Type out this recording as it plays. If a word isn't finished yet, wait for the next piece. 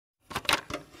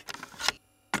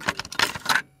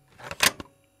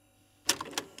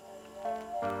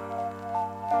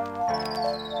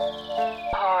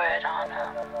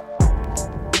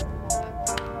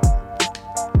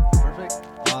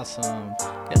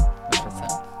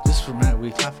for Matt.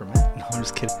 We clap for Matt. No, I'm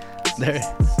just kidding. There.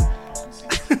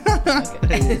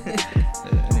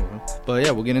 Anyway, but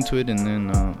yeah, we'll get into it, and then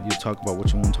you talk about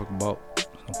what you want to talk about.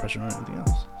 No pressure on anything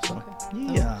else. So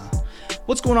yeah.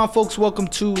 What's going on, folks? Welcome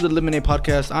to the Lemonade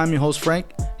Podcast. I'm your host, Frank.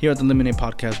 Here at the Lemonade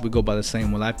Podcast, we go by the saying,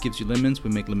 when life gives you lemons, we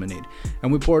make lemonade.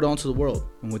 And we pour it onto the world.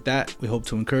 And with that, we hope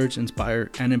to encourage,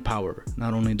 inspire, and empower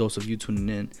not only those of you tuning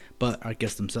in, but our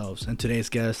guests themselves. And today's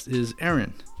guest is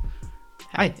Erin.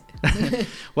 Hi.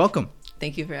 Welcome.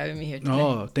 Thank you for having me here today.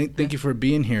 Oh, thank you for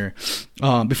being here.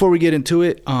 Before we get into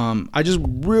it, I just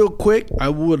real quick, I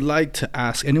would like to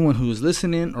ask anyone who is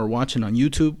listening or watching on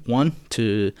YouTube, one,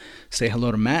 to say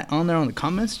hello to Matt on there on the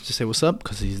comments. Just say what's up,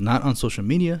 because he's not on social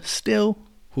media still.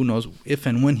 Who knows if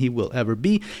and when he will ever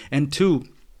be. And two,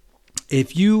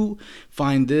 if you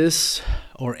find this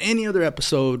or any other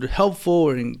episode helpful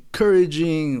or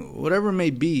encouraging, whatever it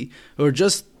may be, or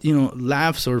just,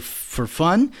 laughs or for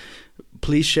fun,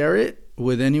 please share it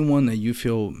with anyone that you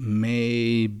feel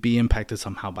may be impacted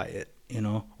somehow by it,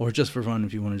 or just for fun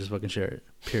if you want to just fucking share it,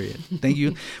 period. Thank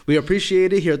you. We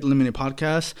appreciate it here at the Lemonade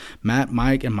Podcast. Matt,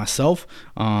 Mike, and myself,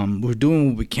 we're doing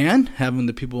what we can, having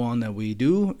the people on that we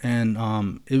do, and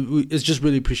it's just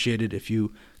really appreciated if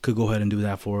you could go ahead and do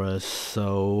that for us.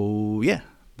 So, yeah,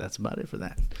 that's about it for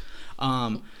that.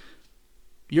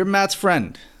 You're Matt's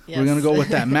friend. Yes. We're going to go with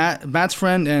that. Matt's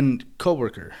friend and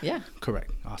coworker. Yeah.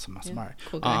 Correct. Awesome. Yeah. All right.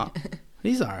 Cool guy.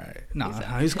 He's all right. No,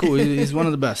 he's cool. He's one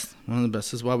of the best. One of the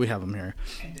best. That's why we have him here.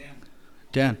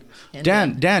 And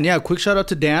Dan. Yeah, quick shout out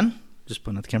to Dan. Just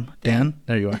putting at the camera. Dan.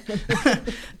 There you are.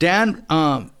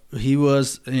 Dan, he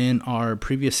was in our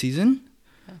previous season.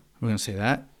 Yeah. We're going to say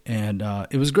that. And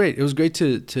it was great. It was great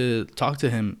to talk to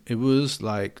him. It was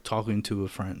like talking to a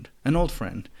friend, an old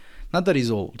friend. Not that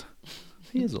he's old.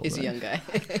 He is old. He's a young guy.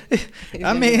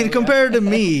 I mean, compared to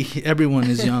me, everyone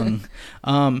is young.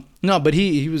 No, but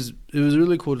it was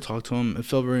really cool to talk to him. It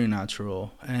felt very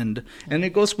natural. And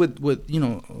it goes with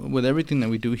everything that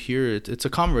we do here. It's a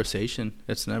conversation.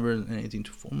 It's never anything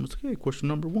too formal. It's like, hey, question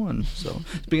number 1. So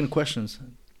speaking of questions,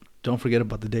 don't forget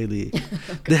about the daily,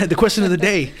 the question of the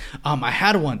day. I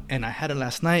had one, and I had it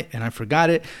last night, and I forgot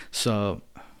it. So,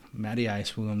 Matty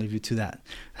Ice, we're going to leave you to that.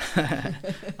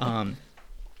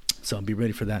 So be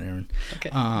ready for that, Erin.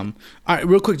 Okay. All right,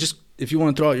 real quick, just if you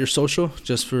want to throw out your social,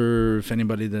 just for if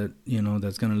anybody that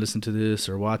that's gonna listen to this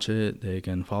or watch it, they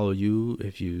can follow you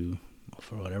if you,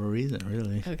 for whatever reason,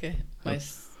 really. Okay. My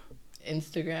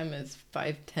Instagram is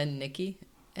 510Nikki,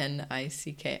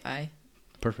 Nicki.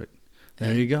 Perfect.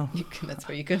 There you go. That's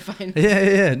where you can find me.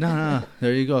 Yeah. No.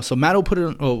 There you go. So Matt will put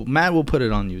it on. Matt will put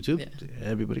it on YouTube. Yeah.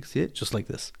 Everybody can see it, just like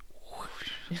this.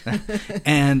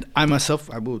 And I myself,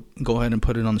 I will go ahead and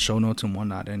put it on the show notes and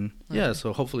whatnot. And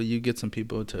so hopefully you get some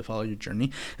people to follow your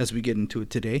journey as we get into it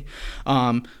today.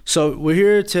 So we're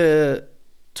here to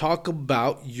talk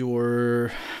about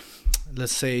your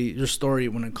story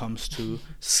when it comes to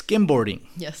skimboarding.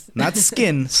 Yes. Not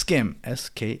skim, Skim.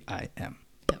 Yep.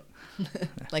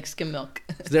 Like skim milk.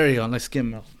 There you go, like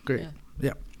skim milk. Great.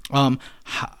 Yeah.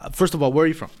 First of all, where are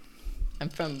you from? I'm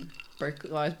from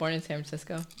Berkeley. Well, I was born in San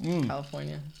Francisco,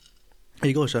 California. There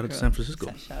you go. Shout out to San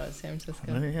Francisco. Shout out to San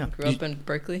Francisco. Yeah. Grew up in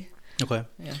Berkeley. Okay.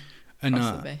 Yeah. And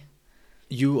across the bay.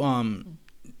 You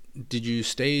did you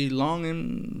stay long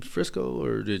in Frisco,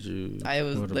 or did you? I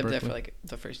lived there for like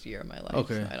the first year of my life.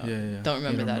 Okay. So I don't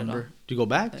remember that at all. Do you go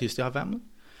back? Do you still have family?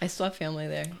 I still have family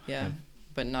there. Yeah.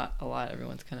 But not a lot.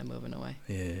 Everyone's kind of moving away.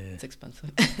 Yeah. It's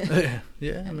expensive.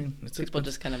 Yeah, I mean, it's people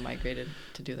just kind of migrated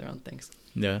to do their own things.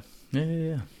 Yeah.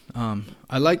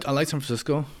 I like San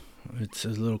Francisco. It's a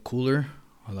little cooler.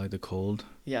 I like the cold.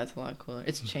 Yeah, it's a lot cooler.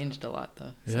 It's changed a lot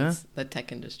though. Yeah. Since the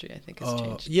tech industry, I think, has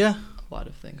changed. Yeah. A lot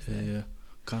of things. Yeah.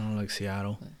 Kind of like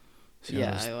Seattle.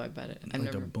 I bet it. I've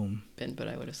like never been, but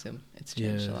I would assume it's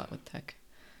changed a lot with tech.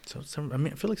 So I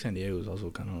feel like San Diego is also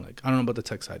kind of like, I don't know about the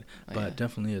tech side, but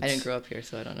definitely it's. I didn't grow up here,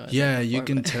 so I don't know. Yeah, you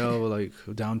can tell like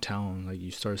downtown, like you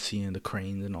start seeing the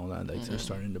cranes and all that, like they're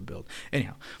starting to build.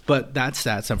 Anyhow, but that's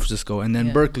San Francisco, and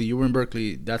then Berkeley. You were in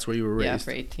Berkeley. That's where you were raised. Yeah,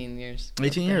 for 18 years.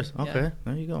 18 years. Okay,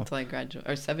 there you go. Until I graduated,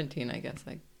 or 17, I guess.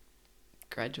 I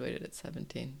graduated at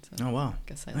 17. So oh wow. I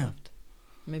guess I left.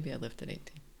 Maybe I left at 18.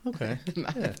 Okay.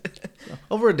 Yeah.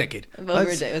 Over a decade. It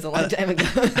was a long time ago.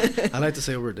 I like to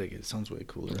say over a decade. It sounds way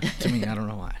cooler to me. I don't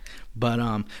know why.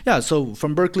 But so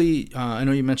from Berkeley, I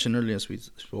know you mentioned earlier as we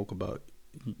spoke about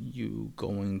you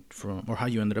going from, or how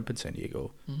you ended up in San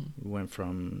Diego. Mm-hmm. You went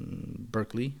from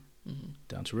Berkeley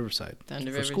down to Riverside. Down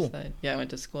to Riverside. School. Yeah, I went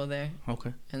to school there.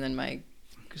 Okay. And then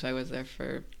because I was there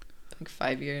for like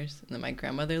 5 years, and then my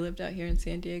grandmother lived out here in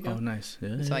San Diego. Oh, nice.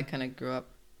 Yeah. So I kind of grew up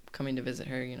coming to visit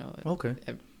her, okay.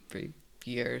 every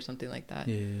year or something like that.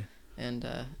 Yeah. and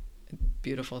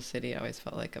beautiful city. I always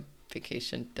felt like a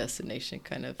vacation destination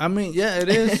kind of. I mean, yeah, it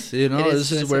is. You know, It is this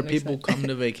to is a where certain people extent. come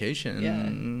to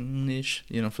vacation ish,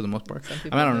 you know, for the most part. Some I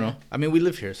people mean, I don't do. know. I mean, we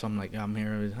live here, so I'm like, I'm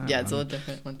here every time. Yeah, it's a little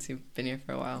different once you've been here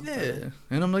for a while. Yeah.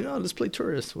 And I'm like, oh, let's play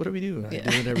tourist. What do we do? I Yeah.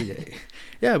 do it every day.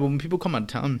 Yeah, but when people come out of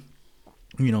town,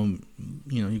 you know,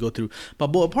 you go through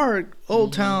Balboa Park,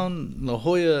 Old Town, La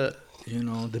Jolla, you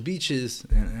know, the beaches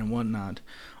and whatnot.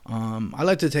 I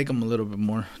like to take them a little bit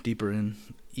more deeper in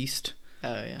east.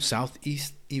 Oh yeah.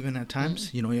 Southeast even at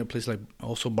times. You know, you have a place like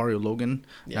also Barrio Logan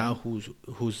now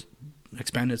who's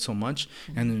expanded so much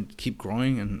and then keep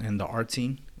growing and the art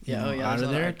scene Yeah. know, There's out a of lot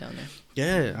of there. art down there.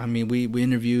 Yeah, I mean we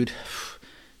interviewed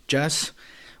Jess,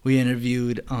 we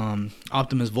interviewed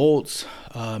Optimus Volts,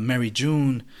 Mary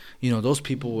June, you know, those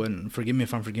people, and forgive me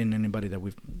if I'm forgetting anybody that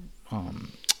we've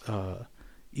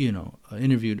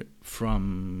interviewed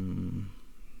from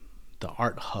the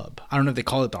Art Hub. I don't know if they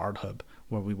call it the Art Hub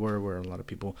where we were, where a lot of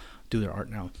people do their art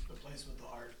now. The place with the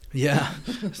art. Yeah,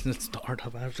 it's the Art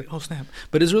Hub. I was like, oh snap!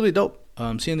 But it's really dope.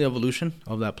 Seeing the evolution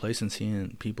of that place and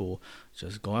seeing people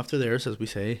just go after theirs, as we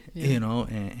say, you know,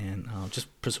 and just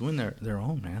pursuing their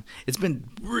own, man. It's been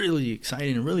really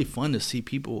exciting and really fun to see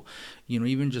people, you know,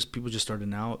 even just people just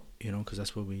starting out, you know, because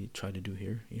that's what we try to do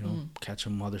here, you know, catch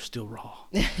them while they're still raw,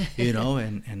 you know,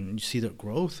 and you see their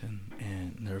growth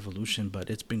and their evolution. But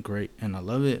it's been great, and I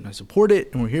love it, and I support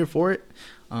it, and we're here for it.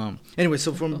 Anyway,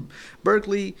 so from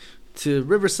Berkeley to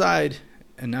Riverside,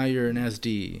 and now you're in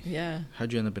SD. Yeah.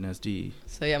 How'd you end up in SD?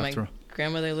 So yeah, my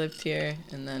grandmother lived here,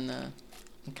 and then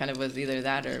it kind of was either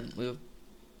that or move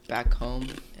back home.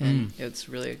 And it's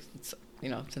you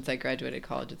know, since I graduated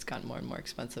college, it's gotten more and more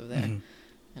expensive there.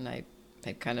 And I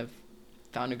kind of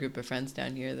found a group of friends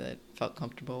down here that I felt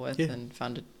comfortable with, and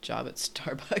found a job at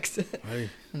Starbucks. Hey,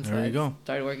 and there you go.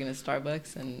 Started working at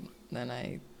Starbucks, and then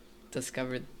I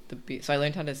discovered so I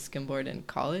learned how to skimboard in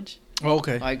college. Oh,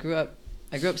 okay. Well, I grew up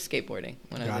skateboarding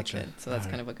when I was a Gotcha. kid, so that's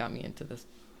kind of what got me into this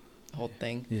whole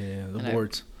thing. Yeah, the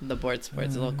boards. The board sports.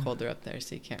 It's a little colder up there,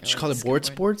 so you can't really. Did you call it board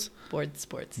sports? Board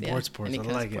sports, yeah. Board sports, Any I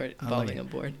kind like of sport it. I involving like it. a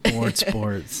board. Board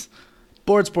sports.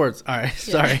 Board sports. All right,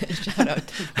 sorry. Shout out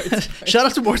to board sports. Shout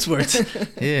out to board sports.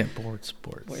 Yeah, board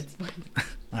sports. Board sports.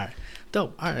 All right,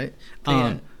 dope. All right.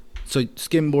 Yeah. So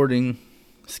skimboarding,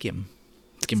 skimboarding.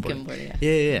 Skimboarding, yeah.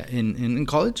 Yeah. In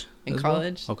college. In as well?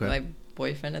 college, Okay. my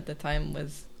boyfriend at the time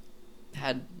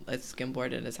had a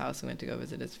skimboard at his house. We went to go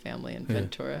visit his family in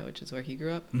Ventura, which is where he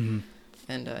grew up. Mm-hmm.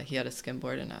 And he had a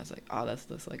skimboard, and I was like, oh, this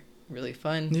looks like really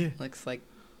fun. Yeah. Looks like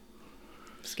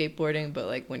skateboarding, but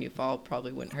like when you fall,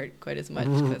 probably wouldn't hurt quite as much.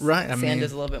 'Cause Right, I sand mean,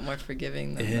 is a little bit more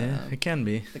forgiving than it can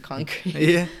be. the concrete.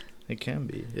 Yeah, it can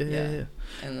be. Yeah.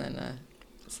 And then,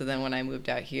 so then when I moved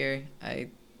out here, I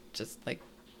just like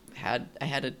had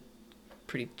a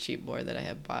pretty cheap board that I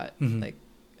had bought, like,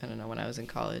 I don't know, when I was in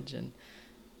college, and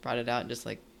brought it out and just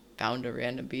like found a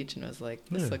random beach and was like,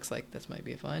 this looks like this might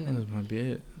be fun. And This might be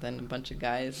it. then a bunch of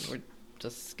guys were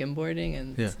just skimboarding,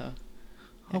 and so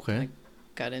Okay. I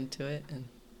got into it. And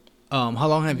how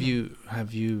long have you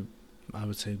I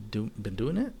would say been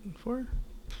doing it for?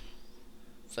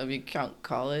 so if you count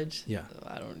college, Yeah.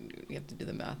 you have to do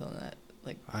the math on that.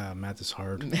 Like Math is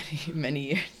hard. many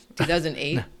years.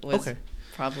 2008 was Okay.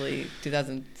 probably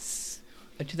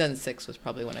 2006 was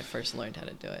probably when I first learned how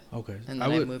to do it. Okay. And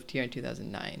then I moved here in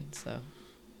 2009. So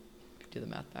if you do the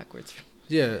math backwards.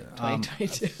 Yeah.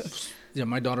 2022. Yeah,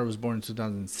 my daughter was born in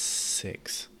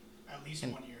 2006. At least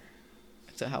 1 year.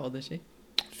 So how old is she?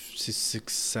 She's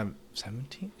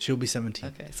 17? She'll be 17.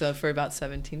 Okay, so for about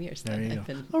 17 years There then, you I've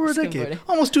go. been Over a decade. skimboarding.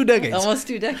 Almost 2 decades. Almost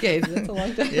 2 decades. That's a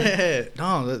long time. Yeah.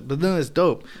 No, but then it's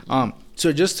dope.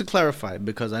 So just to clarify,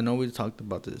 because I know we talked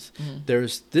about this,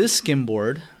 there's this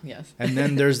skimboard. Yes. And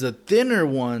then there's the thinner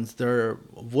ones. They're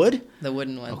wood. The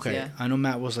wooden ones. Okay. Yeah. I know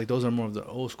Matt was like, those are more of the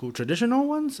old school traditional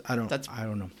ones. I don't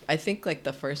know. I think like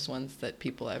the first ones that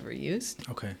people ever used.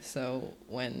 Okay. So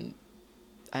when,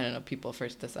 I don't know, people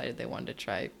first decided they wanted to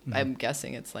try, I'm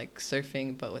guessing it's like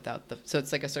surfing, but without so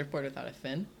it's like a surfboard without a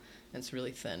fin. And it's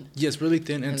really thin. Yeah, it's really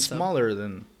thin and so- smaller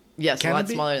than. Yes, Can a it lot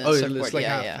be? smaller than Oh, a it's surfboard. like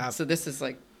Yeah, half. So this is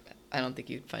like, I don't think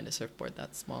you'd find a surfboard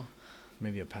that small.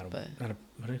 Maybe a paddle. But- Not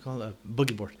what do you call it? A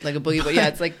boogie board. Like a boogie board. Yeah,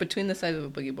 it's like between the size of a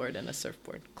boogie board and a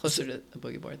surfboard. Closer to a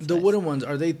boogie board. The wooden ones,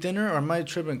 are they thinner or am I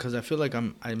tripping? Because I feel like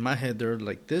in my head, they're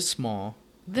like this small.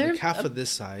 They're like half of this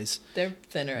size. They're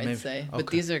thinner, Maybe. I'd say. Okay. But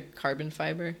these are carbon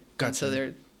fiber. Gotcha. And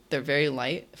so they're very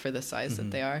light for the size that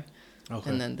they are. Okay.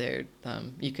 And then they're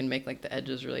you can make like the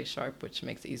edges really sharp, which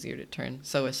makes it easier to turn.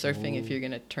 So with surfing, if you're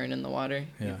gonna turn in the water,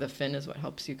 the fin is what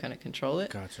helps you kind of control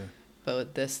it. Gotcha. But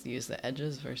with this, you use the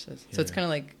edges versus. So it's kind of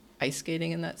like ice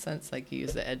skating in that sense. Like you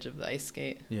use the edge of the ice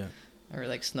skate. Yeah. or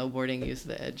like snowboarding, use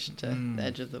the edge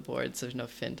of the board, so there's no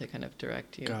fin to kind of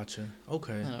direct you. Gotcha.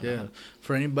 Okay. I don't Yeah. know.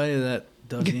 For anybody that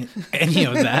doesn't any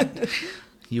of that,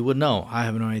 you would know. I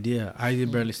have no idea. I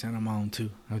could barely stand on my own too.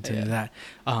 I would tell you that.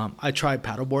 I tried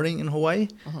paddleboarding in Hawaii.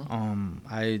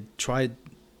 I tried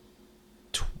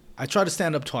to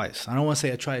stand up twice. I don't want to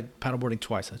say I tried paddleboarding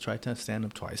twice. I tried to stand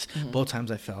up twice. Both times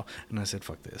I fell, and I said,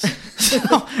 "Fuck this." So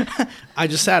I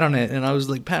just sat on it, and I was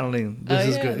like paddling. This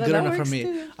is good enough for me.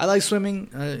 Too. I like swimming.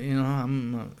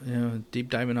 I'm deep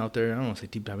diving out there. I don't want to say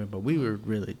deep diving, but we were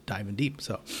really diving deep.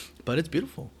 So, but it's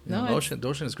beautiful. The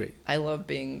ocean is great. I love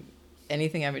being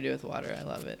anything having to do with water. I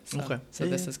love it. So, Okay. So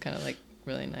this is kind of like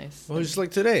really nice. Well, just like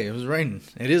today, it was raining.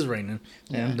 It is raining,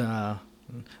 Yeah. and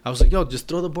I was like, "Yo, just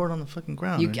throw the board on the fucking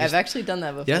ground." I've actually done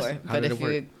that before. Yes? How But did it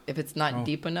work? if it's not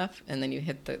deep enough, and then you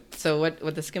hit so what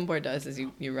the skimboard does is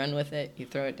you run with it, you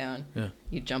throw it down,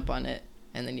 you jump on it,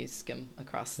 and then you skim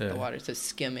across the water. So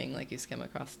skimming, like you skim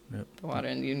across the water,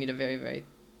 and you need a very, very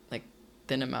like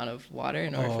thin amount of water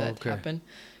in order for that to happen.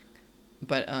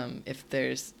 But if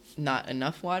there's not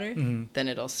enough water, then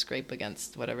it'll scrape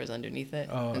against whatever's underneath it.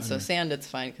 And so sand, it's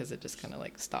fine because it just kind of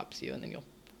like stops you, and then you'll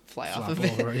fly off of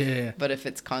it. Yeah. But if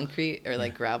it's concrete or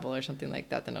like gravel or something like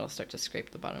that, then it'll start to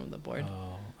scrape the bottom of the board.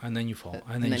 Oh, and then you fall,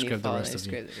 and then you scrape the rest of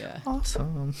you. Yeah.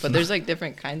 Awesome. But there's like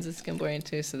different kinds of skimboarding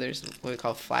too. So there's what we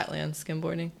call flatland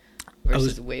skimboarding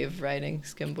versus wave riding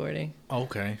skimboarding.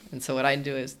 Okay. And so what I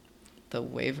do is the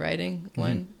wave riding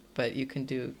one, but you can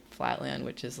do flatland,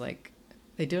 which is like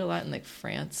they do a lot in like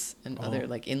France and other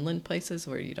like inland places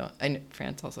where you don't.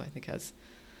 France also I think has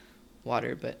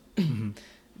water, but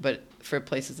but for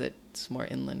places that's more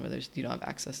inland where you don't have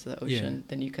access to the ocean,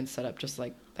 then you can set up just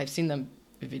like I've seen them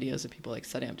videos of people like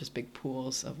setting up just big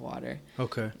pools of water.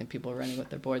 Okay. And people running with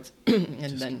their boards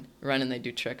and then run and they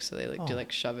do tricks. So they like do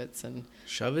like shove-its and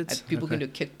shove-its. People can do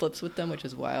kick flips with them, which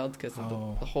is wild because the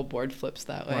whole board flips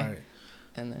that way. Right.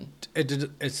 And then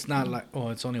it's not like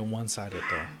it's only one-sided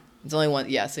though. It's only one.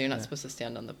 Yeah. So you're not supposed to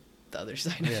stand on the other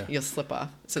side. Yeah. You'll slip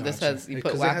off. So this has you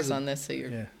put wax on this so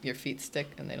your feet stick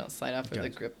and they don't slide off, or the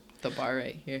grip the bar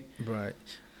right here. Right.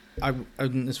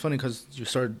 It's funny because you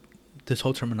started this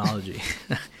whole terminology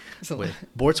with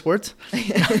board sports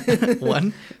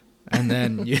one, and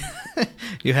then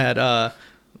you had the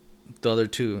other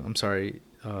two. I'm sorry.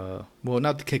 Well,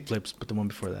 not the kick flips, but the one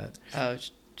before that. Oh,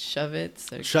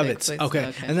 shove-its. Shove-its.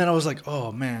 Okay. And then I was like,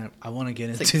 oh man, I want to get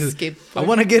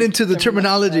into the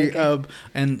terminology of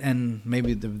and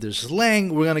maybe there's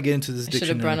slang. We're gonna get into this dictionary.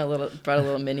 I should have brought a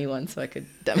little mini one so I could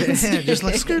demonstrate. Just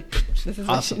like skirt.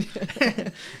 Awesome.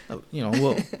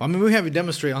 I mean, we have you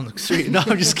demonstrate on the street. No,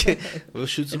 I'm just kidding. We'll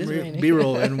shoot some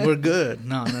B-roll and we're good.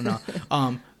 No.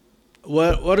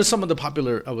 What are some of the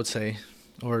popular, I would say,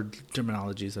 or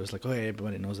terminologies? I was like,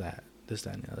 everybody knows that, this,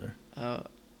 that, and the other. Oh.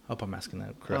 I hope I'm asking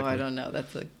that correctly. I don't know.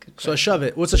 That's a good question. So a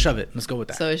shove-it. What's a shove-it? Let's go with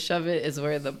that. So a shove-it is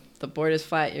where the board is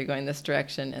flat, you're going this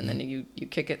direction, and then you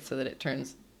kick it so that it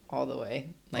turns all the way.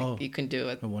 Like you can do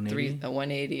a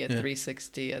 180, a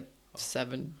 360, a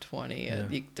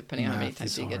 720, depending on how many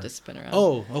times you get to spin around.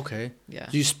 Oh, okay. Yeah.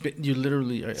 You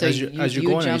literally, so as you're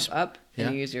going, jump up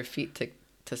and you use your feet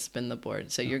to spin the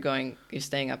board. So you're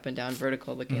staying up and down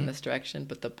vertical looking in this direction,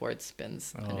 but the board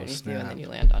spins underneath you and then you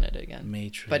land on it again.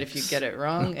 Matrix. But if you get it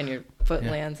wrong and your foot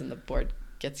lands and the board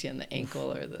gets you in the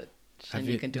ankle or the shin,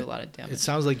 you can do a lot of damage. It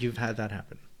sounds like you've had that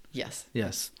happen. Yes.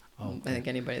 Oh, okay. I think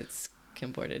anybody that's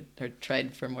skimboarded or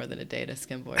tried for more than a day to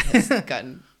skimboard has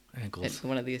gotten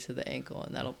one of these to the ankle,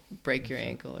 and that'll break your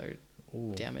ankle or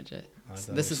damage it.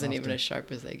 This isn't even as sharp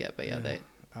as they get, but they...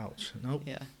 Ouch. Nope.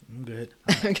 Yeah. I'm good.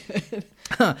 I'm good.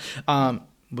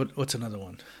 But what's another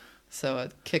one? So a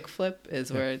kick flip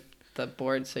is where the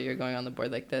board, so you're going on the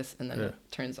board like this, and then it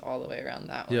turns all the way around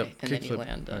that way, and then you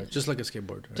land on just like a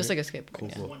skateboard. Right? Just like a skateboard. Cool.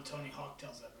 That's the one Tony Hawk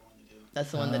tells everyone to do.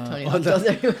 That's the one that Tony Hawk tells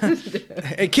everyone to do.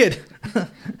 Hey, kid.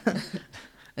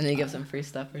 And then he gives them free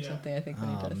stuff or something, I think, when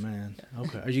he does. Oh, man. Yeah.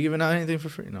 Okay. Are you giving out anything for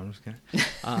free? No, I'm just kidding.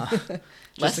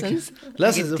 Lessons?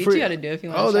 Lessons are free. Teach you how to do if you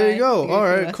want to there you go. All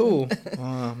right, cool.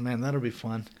 Oh, man, that'll be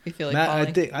fun. You feel like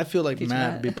Matt, I feel like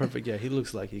Matt would be perfect. Yeah, he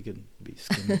looks like he could be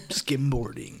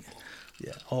skimboarding.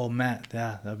 Yeah. Oh, Matt.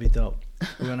 Yeah, that'd be dope.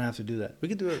 We're going to have to do that. We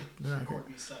could do it.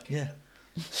 Yeah.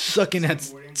 Sucking at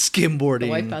skimboarding. The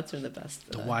wipeouts are the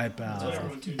best. The wipeouts. That's what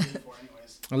everyone tunes in for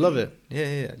anyways. I love it.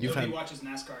 Yeah. Nobody watches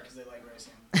NASCAR because they like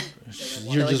racing.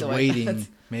 You're just waiting.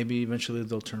 Maybe eventually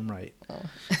they'll turn right.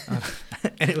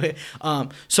 Anyway,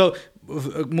 so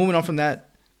moving on from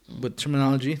that with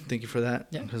terminology, thank you for that,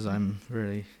 because I'm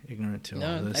really ignorant to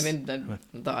all this. I mean,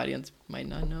 the audience might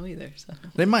not know either. So.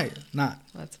 They might not.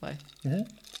 That's why.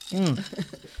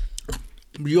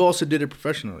 You also did it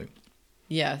professionally.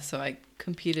 Yeah, so I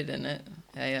competed in it.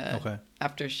 Okay.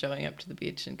 After showing up to the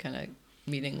beach and kind of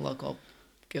meeting local,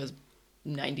 it was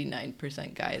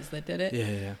 99% guys that did it.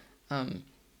 Yeah.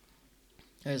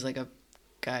 There was like a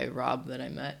guy, Rob, that I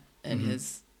met, and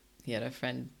he had a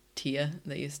friend, Tia,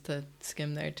 that used to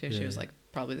skim there too. She was like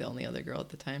probably the only other girl at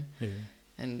the time. Yeah.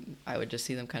 And I would just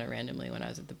see them kind of randomly when I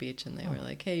was at the beach, and they were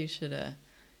like, "Hey, you should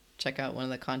check out one of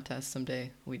the contests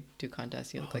someday. We do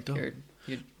contests. You look like dope.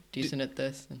 you're decent at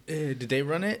this." And Did they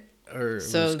run it or?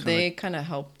 so they kind of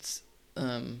helped.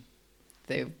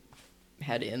 They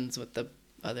had ins with the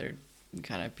other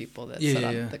kind of people that set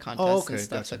up the contests and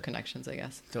stuff. Gotcha. So connections, I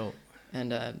guess. Dope.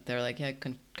 And they were like, "Yeah,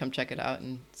 come check it out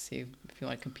and see if you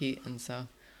want to compete." And so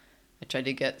I tried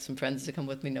to get some friends to come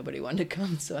with me. Nobody wanted to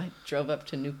come, so I drove up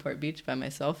to Newport Beach by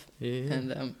myself. Yeah.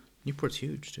 And Newport's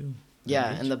huge too.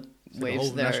 Yeah, and the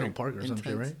waves there. National park or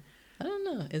something, right? I don't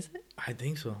know. Is it? I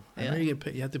think so. Yeah. I know you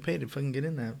have to pay to fucking get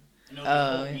in that. There's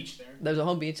a whole beach there. There's a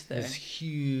whole beach there. It's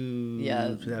huge.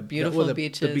 Yeah, beautiful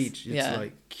beaches. The beach, it's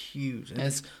like huge, and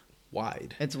it's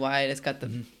wide. It's wide. It's got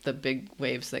the big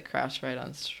waves that crash right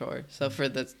on shore. So for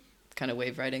the kind of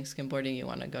wave riding, skimboarding, you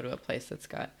want to go to a place that's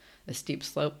got a steep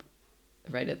slope,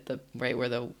 right where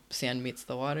the sand meets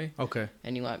the water. Okay.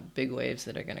 And you want big waves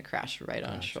that are going to crash right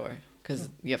on shore, because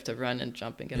you have to run and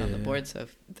jump and get on the board. So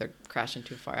if they're crashing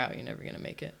too far out, you're never going to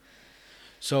make it.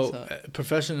 So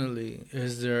professionally,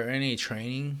 is there any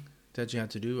training that you have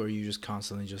to do, or are you just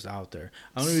constantly just out there?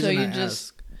 The only reason I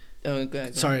ask. Oh, go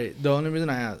ahead. Sorry, the only reason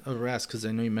I ask because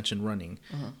I know you mentioned running.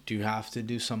 Do you have to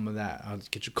do some of that?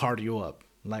 Get your cardio up,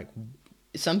 like.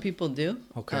 Some people do.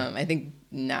 Okay. I think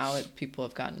now people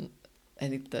have gotten. I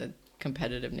think the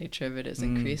competitive nature of it has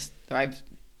increased.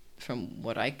 From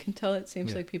what I can tell, it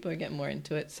seems like people are getting more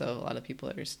into it. So a lot of people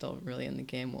that are still really in the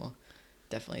game will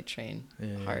definitely train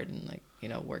hard and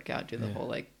work out, do the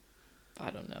whole I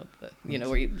don't know,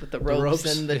 where you with the ropes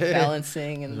and the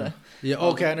balancing and the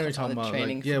okay, I know you're talking about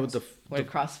training with the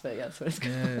CrossFit, that's what it's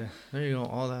called. Yeah, there you go,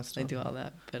 all that stuff. I do all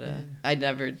that, but I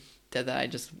never did that. I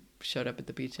just showed up at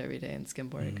the beach every day and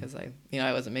skimboarded because I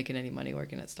wasn't making any money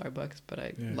working at Starbucks, but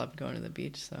I loved going to the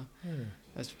beach, so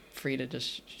I was free to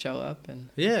just show up and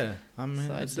I mean,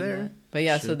 so it's there. That.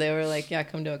 But so they were like,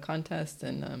 come to a contest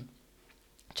and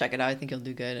check it out. I think you'll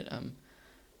do good.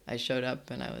 I showed up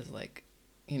and I was like,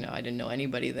 I didn't know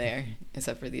anybody there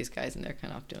except for these guys, and they're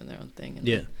kind of off doing their own thing.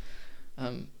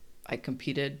 And I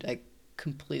competed. I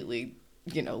completely,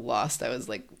 lost. I was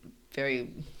like very,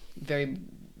 very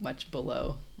much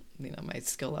below. My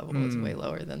skill level was way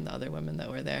lower than the other women that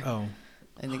were there. Oh,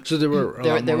 I think so. There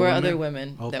were other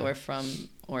women that were from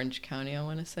Orange County, I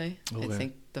want to say. Okay. I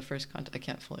think the first contest, I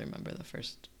can't fully remember the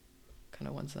first kind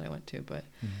of ones that I went to, but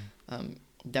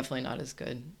definitely not as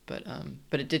good. But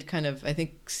it did kind of, I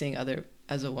think, seeing other,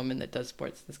 as a woman that does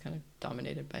sports that's kind of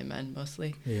dominated by men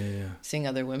mostly. Yeah. Seeing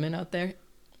other women out there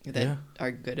that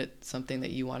are good at something that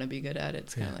you want to be good at,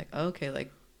 it's kind of like, okay,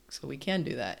 so we can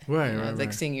do that. Right, right.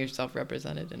 Like seeing yourself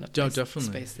represented in a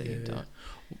space that you don't.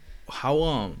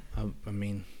 How, I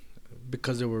mean,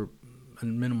 because there were a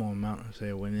minimal amount of,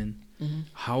 say, women,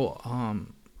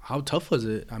 how tough was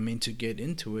it, I mean, to get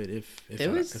into it,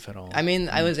 if at all? I mean,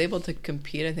 I was able to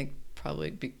compete, I think,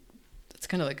 probably, it's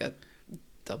kind of like a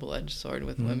double-edged sword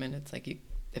with women. It's like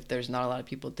if there's not a lot of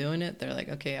people doing it, they're like,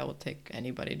 okay, I will take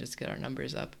anybody, just get our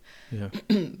numbers up. Yeah.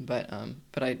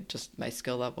 But I just, my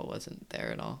skill level wasn't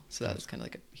there at all. So that was kind of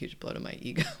like a huge blow to my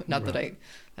ego. Not that I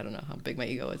don't know how big my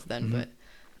ego was then, but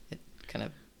it kind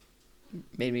of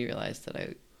made me realize that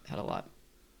I had a lot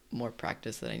more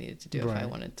practice that I needed to do if I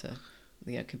wanted to,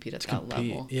 compete at that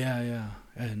level. Yeah.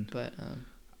 And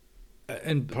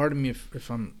pardon me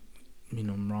if I'm,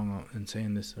 I'm wrong in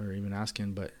saying this or even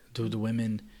asking, but do the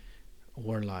women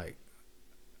were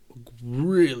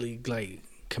really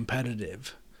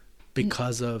competitive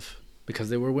because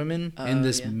they were women in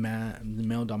this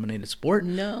male dominated sport?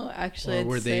 No, actually, or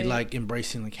were they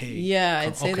embracing hey? Yeah,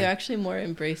 I'd say they're actually more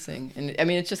embracing, and I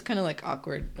mean it's just kind of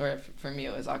awkward. Or for me,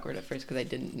 it was awkward at first because I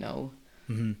didn't know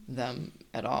them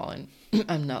at all, and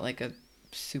I'm not a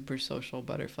super social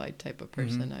butterfly type of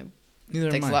person. It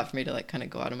takes a lot for me to kind of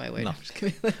go out of my way. No.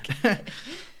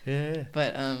 Yeah.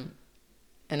 But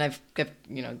and I've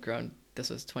grown. This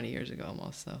was 20 years ago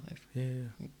almost, so I've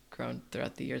grown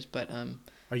throughout the years. But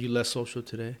are you less social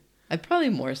today? I'm probably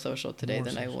more social today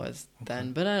than I was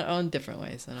then, but in different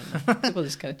ways. I don't know. People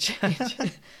just kind of change.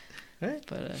 Right.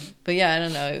 But yeah, I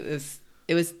don't know.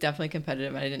 It was definitely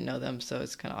competitive, and I didn't know them, so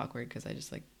it's kind of awkward because I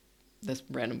just this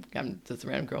random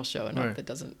girl showing up that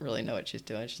doesn't really know what she's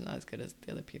doing. She's not as good as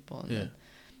the other people.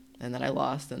 And then I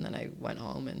lost, and then I went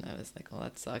home, and I was like, well,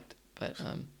 that sucked. But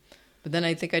then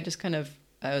I think I just kind of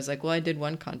I was like, well, I did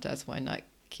one contest. Why not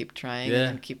keep trying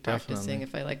and keep practicing? definitely.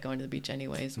 If I like going to the beach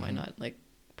anyways, why not like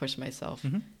push myself?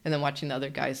 Mhm. And then watching the other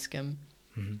guys skim,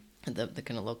 Mhm. and the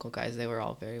kind of local guys, they were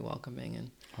all very welcoming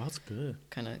and Oh, that's good.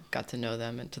 kind of got to know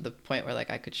them, and to the point where like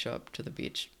I could show up to the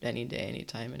beach any day,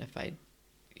 anytime, and if I,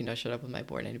 showed up with my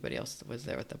board, anybody else that was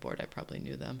there with the board, I probably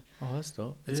knew them. Oh, that's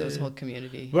dope. And so it was a whole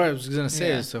community. Right, I was gonna say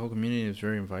Yeah. the whole community is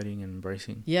very inviting and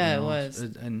embracing. Yeah, you know? it was.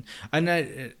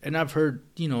 and I've heard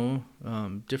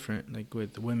different, like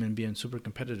with women being super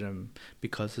competitive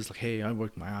because it's like, hey, I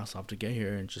worked my ass off to get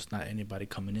here, and just not anybody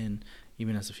coming in,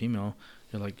 even as a female.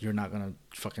 You're like, you're not gonna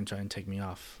fucking try and take me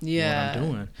off what I'm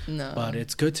doing. No, But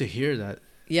it's good to hear that.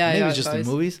 yeah, Maybe yeah, it's just always,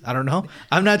 in movies. I don't know.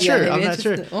 I'm not sure. maybe I'm it's not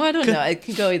sure. just- well, I don't know. It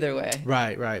can go either way.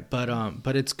 Right.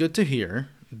 But it's good to hear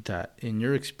that in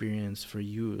your experience for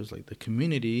you, it was like the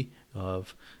community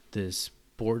of this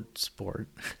sport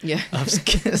Yeah. of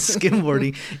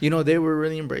skimboarding, they were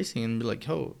really embracing and be like,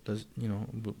 oh,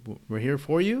 we're here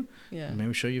for you. Yeah.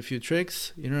 Maybe show you a few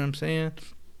tricks. You know what I'm saying?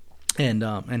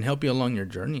 And help you along your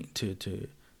journey to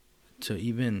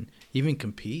even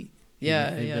compete.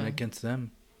 Yeah, even yeah. against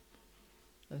them.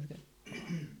 That's good.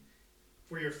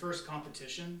 For your first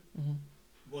competition, Mhm.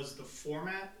 was the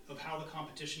format of how the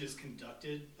competition is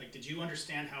conducted, like, did you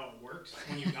understand how it works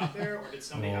when you got there, or did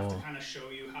somebody have to kind of show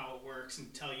you how it works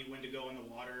and tell you when to go in the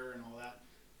water and all that?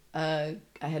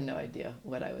 I had no idea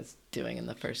what I was doing in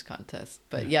the first contest,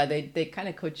 but yeah, they kind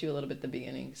of coach you a little bit at the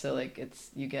beginning. So like it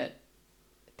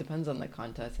depends on the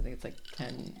contest. I think it's like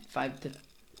 5 to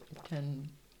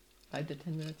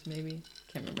 10 minutes maybe.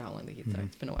 Can't remember how long the heats are.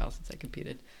 It's been a while since I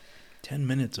competed. 10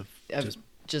 minutes of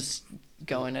Just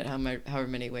going at however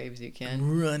many waves you can.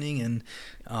 running and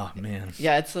oh man,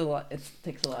 Yeah, it's a lot. It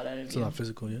takes a lot out of it's you. a lot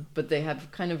physical. Yeah. But they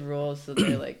have kind of rules, so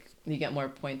they're like you get more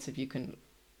points if you can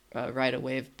ride a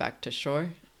wave back to shore.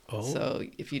 Oh. So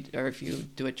if you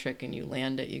do a trick and you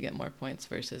land it, you get more points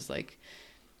versus like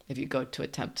if you go to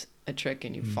attempt a trick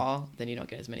and you fall, then you don't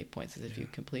get as many points as if you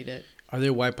complete it. Are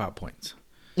there wipeout points?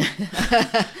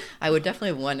 I would definitely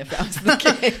have won if that was the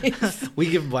case. We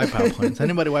give wipeout points.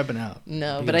 Anybody wiping out?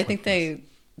 No, We but give I think wipeouts. they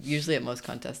usually at most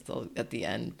contests they'll at the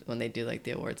end when they do like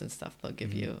the awards and stuff they'll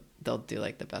give they'll do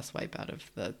like the best wipe out of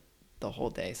the whole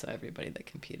day, so everybody that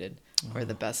competed or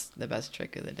the best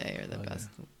trick of the day or the best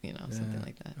something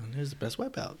like that. And here's the best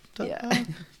wipeout. Yeah.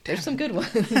 There's some good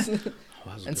ones.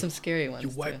 And some scary ones. You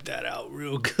wiped that out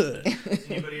real good. Has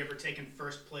anybody ever taken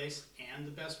first place and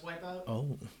the best wipeout?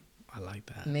 Oh, I like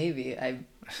that. Maybe. I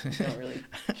don't really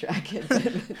track it,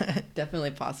 but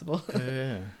definitely possible.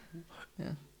 Yeah.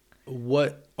 Yeah.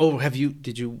 What? Oh,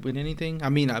 did you win anything? I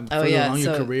mean, further along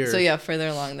your career. So yeah, further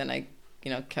along, then I,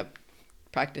 kept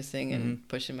practicing and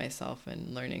pushing myself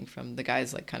and learning from the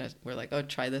guys. Like, kind of were like, oh,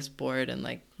 try this board, and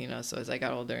like, so as I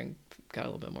got older and got a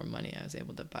little bit more money, I was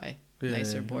able to buy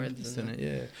nicer boards.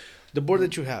 Yeah. The board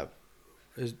that you have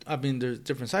there's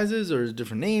different sizes or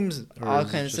different names. Or All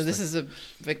kinds. So this is a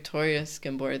Victoria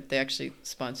skim board. They actually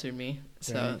sponsored me.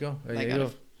 So there you go. There you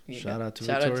go. Shout out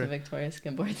to Victoria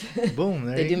Skim Boards. Boom.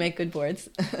 There They you do go. make good boards.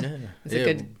 Yeah. It's a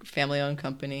good family-owned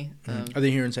company. Are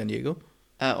they here in San Diego?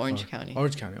 Orange County.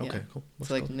 Orange County. Okay, Yeah. cool. It's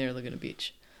like near Laguna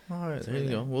Beach. All right, That's there you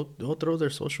where go. We'll throw their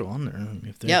social on there.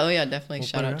 If they Yeah, definitely we'll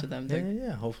shout put it out to them.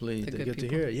 Yeah. Hopefully they're they good get to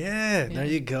people. hear it. Yeah, there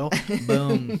Yeah. you go.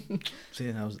 Boom.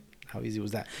 See, how easy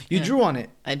was that? You Yeah. drew on it.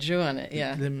 I drew on it,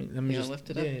 yeah. Let me You just lift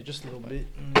it up? Yeah, just a little bit.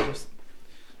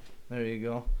 There you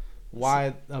go.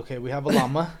 Why? Okay, we have a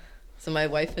llama. So my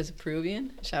wife is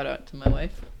Peruvian. Shout out to my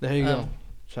wife. There you go.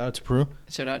 Shout out to Peru.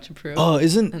 Shout out to Peru. Oh,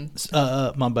 isn't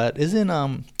And- my bad?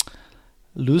 Isn't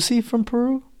Lucy from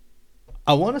Peru?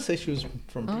 I want to say she was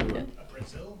from Oh, Peru. okay.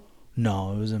 Brazil?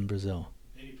 No, it was in Brazil.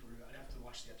 Maybe Peru. I'd have to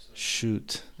watch the episode.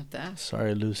 Shoot. Have to ask.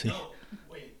 Sorry, Lucy. No,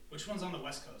 wait. Which one's on the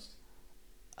West Coast?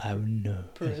 I don't know.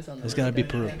 Peru is on the It's West gotta be I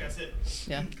Peru. think that's it.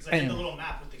 Yeah. Because I did the little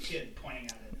map with the kid pointing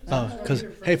at it. Oh, because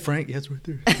hey Frank, yeah, it's right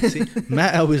there. See,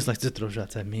 Matt always likes to throw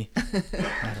shots at me.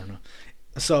 I don't know.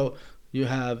 So you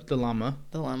have the llama,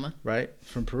 The llama. right,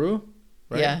 from Peru,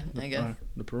 right? Yeah, I guess.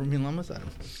 The Peruvian llamas. I don't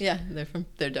know. Yeah,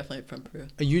 they're definitely from Peru.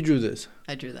 And you drew this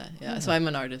I drew that. Yeah. So I'm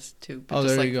an artist too. But Oh,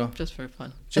 just there you like, go. Just for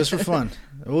fun. just for fun.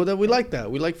 Well, we like that.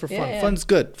 We like for fun. Yeah, yeah. Fun's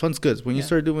good. Fun's good. When you Yeah.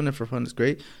 start doing it for fun, it's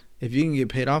great. If you can get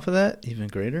paid off of that, even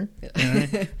greater.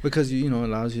 Right? Because it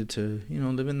allows you to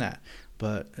live in that.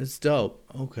 But it's dope.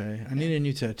 Okay, I need a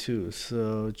new tattoo.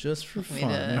 So just for Me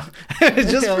fun, too.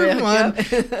 just for Yeah,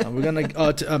 fun, we're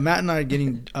gonna. Matt and I are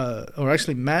getting, or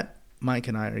actually Matt, Mike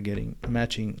and I are getting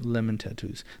matching lemon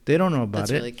tattoos. They don't know about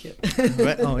That's it. really cute.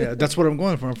 Right? Oh yeah, that's what I'm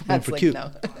going for. I'm going That's for like, cute.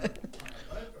 no.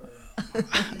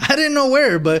 I didn't know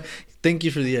where, but thank you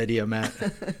for the idea, Matt.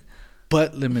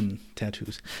 Butt lemon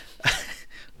tattoos.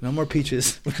 No more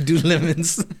peaches. We do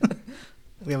lemons.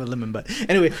 We have a lemon butt.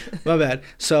 Anyway, my bad.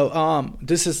 So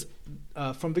this is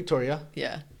from Victoria.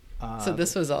 Yeah. So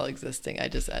this was all existing. I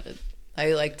just added.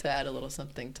 I like to add a little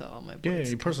something to all my boards.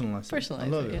 Yeah, you personalize it. I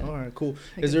love it. Yeah. All right, cool.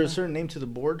 Is there a certain name to the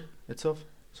board itself?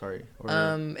 Sorry.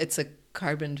 It's a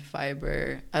carbon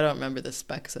fiber. I don't remember the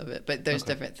specs of it, but there's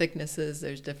different thicknesses.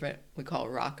 There's different, we call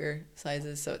rocker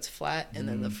sizes. So it's flat, and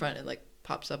then the front, it like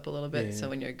pops up a little bit. Yeah, so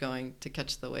when you're going to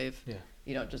catch the wave,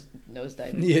 you don't just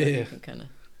nosedive. Yeah. You can kind of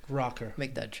rocker.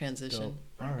 Make that transition. Dope.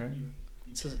 All right.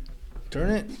 So, turn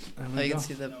it. You can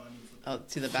see the... Oh,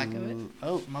 see the back of it?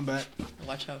 Oh, my bad.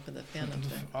 Watch out for the fan up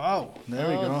there. Oh, there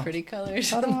we go. Pretty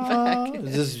colors on the back.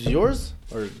 Is this yours?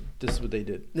 Or this is what they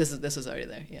did? This is already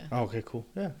there, yeah. Oh, okay, cool.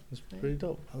 Yeah, it's pretty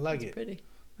dope. I like it. Pretty.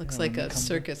 Looks like a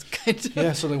circus kind of.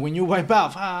 Yeah, so like when you wipe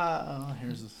out,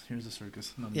 here's the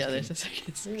circus. No, there's a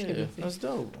circus. Yeah, that's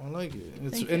dope. I like it.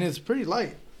 It's pretty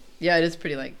light. Yeah, it is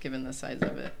pretty light given the size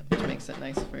of it, which makes it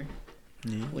nice for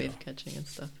wave catching and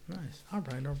stuff. Nice. All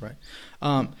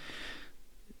right.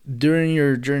 During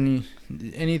your journey,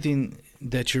 anything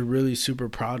that you're really super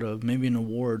proud of, maybe an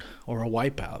award or a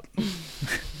wipeout.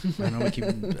 I know we keep,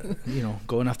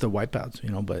 going after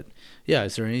wipeouts, but yeah,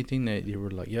 is there anything that you were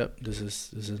like, yep, this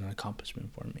is an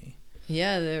accomplishment for me?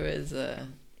 Yeah, there was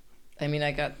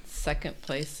I got second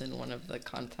place in one of the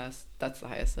contests. That's the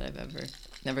highest that I've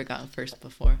never gotten first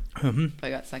before. Mm-hmm. But I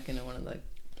got second in one of the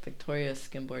Victoria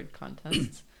skimboard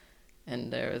contests.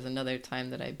 And there was another time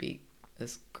that I beat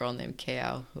this girl named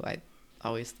Kao, who I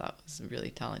always thought was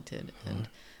really talented. And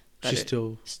she's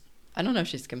still... I don't know if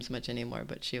she skims much anymore,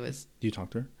 but she was... Do you talk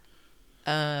to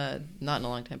her? Not in a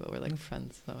long time, but we're like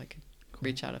friends, so I could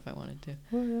reach out if I wanted to.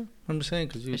 Well, yeah. I'm just saying,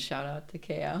 because you... A shout out to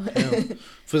Kao.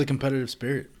 For the competitive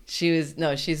spirit. She's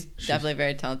definitely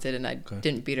very talented, and I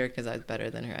didn't beat her because I was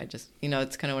better than her. I just,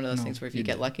 it's kind of one of those things where if you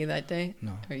get lucky that day,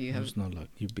 or you have... There's no luck.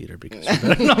 You beat her because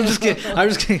you're better. No, I'm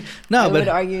just kidding. No, I would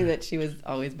argue that she was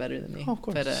always better than me. Oh, of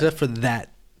course. But, except for that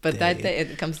But day. that day,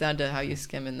 it comes down to how you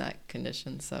skim in that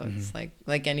condition. So it's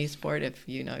like any sport. If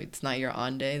it's not your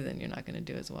on day, then you're not going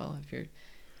to do as well. If you're,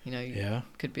 you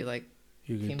could be like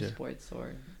team sports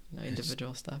or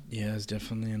individual stuff. Yeah, it's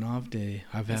definitely an off day.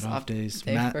 I've had off days.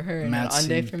 Day for her, and an on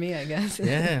day for me, I guess.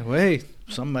 Yeah, wait,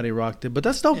 somebody rocked it. But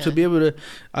that's dope to be able to,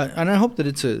 and I hope that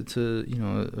it's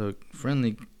a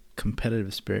friendly,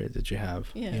 competitive spirit that you have.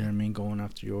 Yeah. You know what I mean, going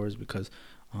after yours, because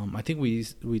I think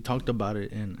we talked about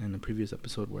it in a previous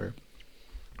episode where,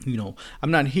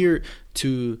 I'm not here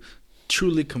to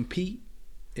truly compete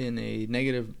in a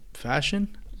negative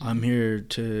fashion. I'm here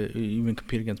to even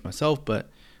compete against myself,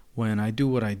 but when I do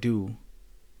what I do,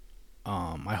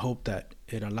 I hope that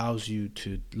it allows you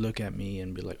to look at me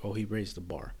and be like, oh, he raised the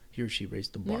bar. He or she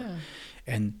raised the bar. Yeah.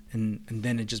 And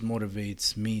then it just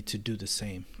motivates me to do the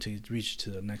same, to reach to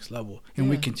the next level. And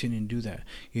we continue to do that,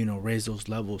 raise those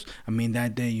levels. I mean,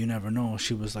 that day, you never know.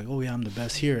 She was like, oh, yeah, I'm the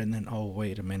best here. And then, oh,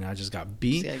 wait a minute, I just got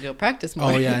beat. So you gotta go practice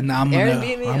more. Oh, yeah, and now I'm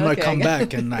gonna come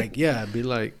back and be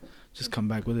like, just come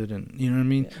back with it. And you know what I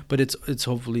mean? Yeah. But it's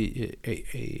hopefully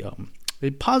a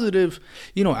positive,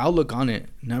 outlook on it,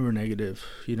 never negative.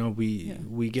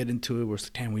 We get into it, we're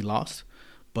like, damn, we lost.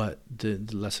 But the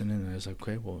lesson in it is like,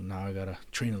 okay, well, now I got to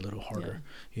train a little harder,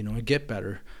 and get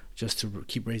better just to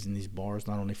keep raising these bars,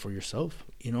 not only for yourself,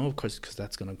 of course, because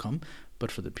that's going to come, but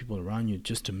for the people around you,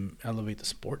 just to elevate the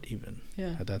sport even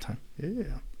at that time.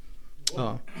 Yeah.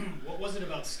 What was it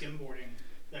about skimboarding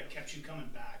that kept you coming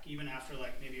back, even after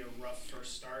like maybe a rough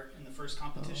first start in the first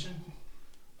competition?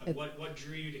 What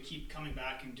drew you to keep coming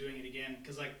back and doing it again?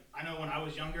 Because like I know when I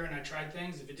was younger and I tried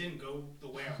things, if it didn't go the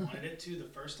way I wanted it to the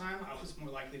first time, I was more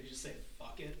likely to just say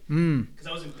fuck it because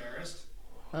I was embarrassed.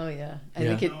 Oh yeah,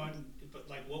 but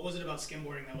like, what was it about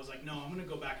skimboarding that was like, no, I'm gonna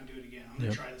go back and do it again. I'm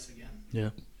gonna try this again.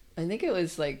 Yeah, I think it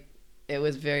was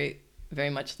very, very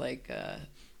much like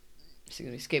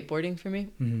skateboarding for me.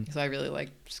 Mm-hmm. So I really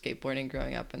liked skateboarding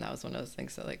growing up, and that was one of those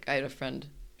things. So like I had a friend.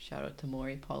 Shout out to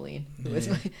Maury Pauline, who was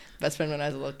my best friend when I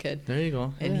was a little kid. There you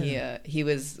go. And we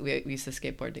used to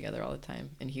skateboard together all the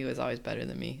time, and he was always better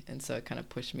than me, and so it kind of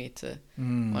pushed me to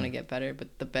want to get better.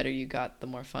 But the better you got, the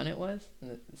more fun it was,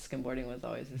 and the skimboarding was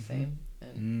always the same.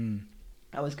 And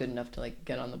I was good enough to like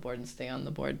get on the board and stay on the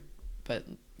board, but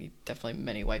definitely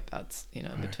many wipeouts, in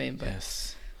between.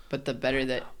 But but the better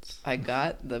that I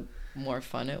got, the more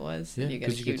fun it was. Yeah, and you get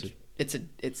a huge.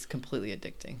 It's completely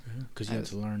addicting. Because you have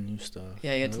to learn new stuff.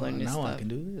 Yeah, you have to learn new stuff. Now I can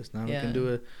do this. Now I can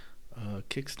do a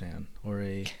kickstand or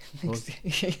a what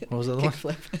was the other one?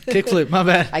 Kickflip. My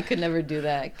bad. I could never do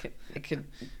that. I could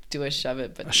do a shove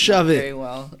it, but shove not it very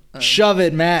well. Shove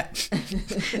it, Matt.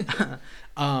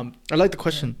 I like the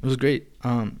question. It was great.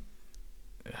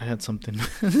 I had something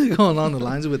going along the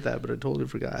lines with that, but I totally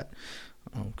forgot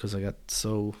because I got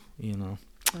so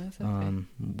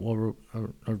or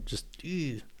just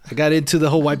I got into the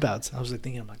whole wipeouts. I was like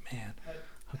thinking, I'm like, man,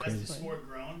 how crazy. Has the sport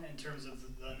grown in terms of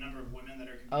the number of women that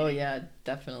are competing? Oh yeah,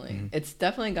 definitely. Mm-hmm. It's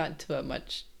definitely gotten to a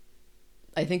much.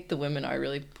 I think the women are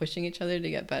really pushing each other to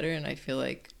get better, and I feel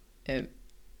like I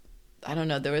don't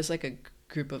know. There was like a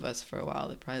group of us for a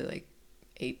while, probably like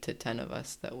 8 to 10 of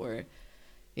us that were,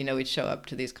 we'd show up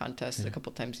to these contests a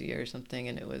couple times a year or something,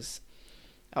 and it was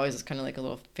always kind of like a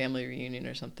little family reunion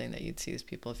or something that you'd see these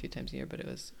people a few times a year, but it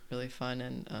was really fun,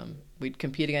 and we'd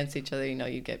compete against each other.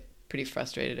 You'd get pretty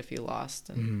frustrated if you lost,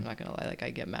 and I'm not gonna lie, like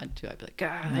I'd get mad too. I'd be like,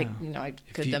 I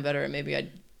could have done better, or maybe I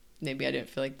didn't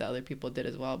feel like the other people did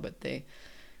as well, but they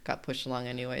got pushed along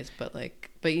anyways. But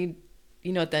you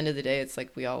at the end of the day, it's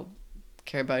like we all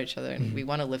care about each other, and we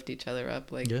want to lift each other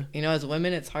up. As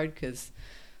women, it's hard because,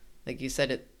 like you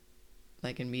said, it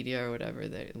like in media or whatever,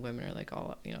 the women are like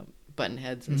all button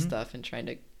heads and stuff, and trying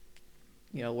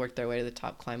to work their way to the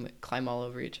top, climb all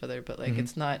over each other. But like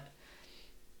it's not.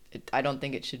 I don't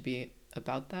think it should be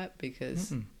about that,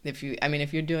 because if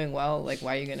you're doing well, like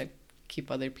why are you gonna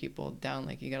keep other people down?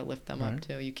 Like you gotta lift them up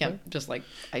too. You can't just like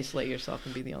isolate yourself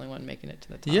and be the only one making it to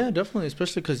the top. Yeah, definitely,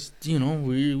 especially because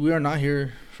we are not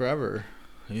here forever.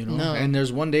 No. And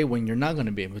there's one day when you're not going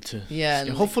to be able to. Yeah.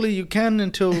 Hopefully you can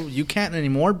until you can't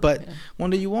anymore, but one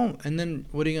day you won't. And then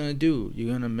what are you going to do? You're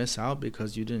going to miss out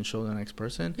because you didn't show the next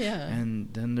person. Yeah.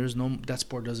 And then that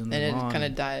sport doesn't live on. And it kind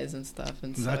of dies and stuff.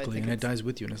 And exactly. So and it dies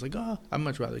with you. And it's like, I'd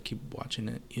much rather keep watching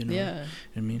it, Yeah.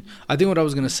 I mean, I think what I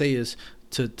was going to say is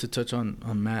to touch on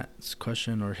Matt's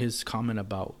question or his comment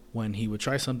about when he would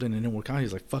try something and it didn't work out.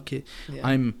 He's like, fuck it. Yeah.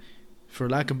 I'm, for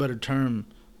lack of a better term,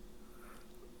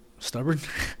 stubborn.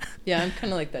 Yeah, I'm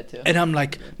kind of like that too. And I'm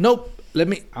like, nope,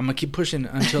 I'm gonna keep pushing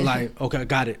until I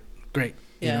got it, great.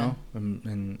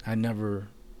 And I never,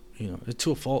 it's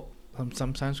to a fault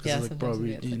sometimes, because like, bro,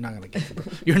 you're not gonna get it, bro.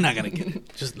 You're not gonna get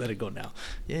it. Just let it go now.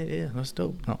 Yeah, that's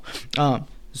dope. No,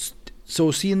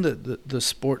 so seeing the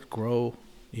sport grow,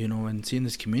 and seeing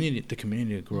the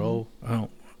community grow,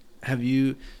 have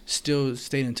you still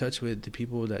stayed in touch with the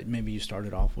people that maybe you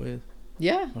started off with?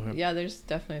 Yeah, yeah. There's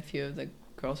definitely a few of the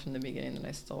girls from the beginning that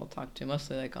I still talk to,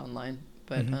 mostly like online,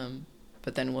 but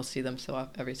then we'll see them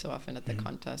every so often at the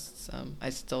contests. I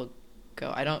still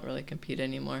go. I don't really compete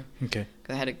anymore. Okay.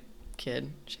 Because I had a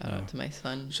kid. Shout out to my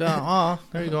son.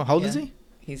 There you go. How old is he?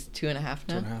 He's 2.5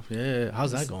 now. 2.5. Yeah.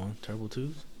 How's that going? Terrible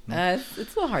twos? No. It's a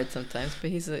little hard sometimes,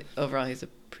 but overall he's a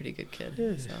pretty good kid.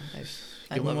 Yeah. So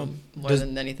I love him more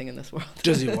than anything in this world.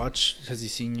 Does he watch? Has he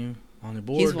seen you on the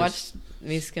board? He's watched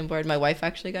me skimboard. My wife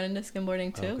actually got into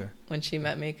skimboarding too when she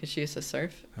met me, because she used to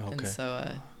surf, and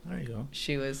so there you go.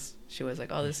 She was like,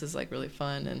 "Oh, this is like really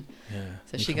fun," and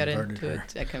so she got into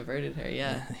it. I converted her,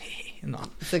 No.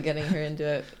 So getting her into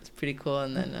it was pretty cool,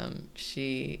 and then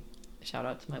shout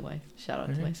out to my wife, shout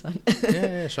out to my son.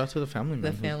 Shout out to the family, man.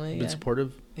 The family, been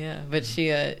supportive. Yeah, but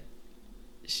he's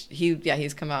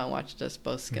come out and watched us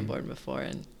both skimboard before,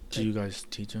 and do you guys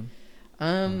teach him?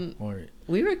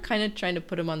 We were kind of trying to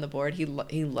put him on the board. He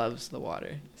loves the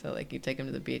water, so like you take him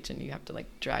to the beach and you have to like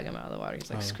drag him out of the water.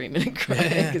 He's like screaming and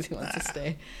crying because he wants to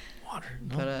stay. Water,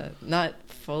 no. But not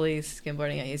fully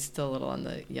skimboarding yet. He's still a little on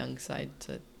the young side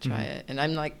to try it, and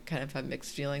I'm like kind of have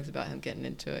mixed feelings about him getting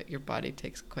into it. Your body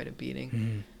takes quite a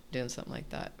beating doing something like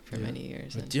that for many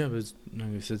years. But it's,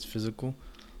 like I said, it's physical.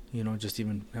 Just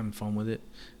even having fun with it.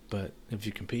 But if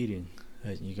you're competing,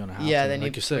 you're gonna have to, then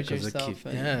like you said, put yourself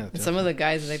and some of the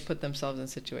guys, they put themselves in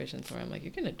situations where I'm like,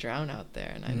 you're gonna drown out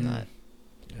there, and I'm not.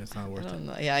 Yeah, it's not worth it.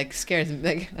 Know. Yeah, it scares me.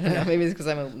 Like, I don't know. Maybe it's because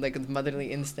I'm a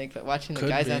motherly instinct, but watching the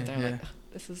guys out there, I'm like,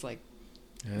 this is like,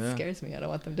 it scares me. I don't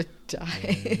want them to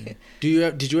die.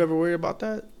 Did you ever worry about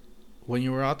that when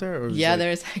you were out there? Or there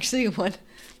was actually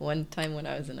one time when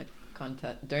I was in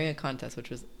during a contest, which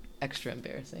was extra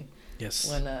embarrassing.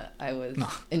 Yes. When I was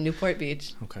in Newport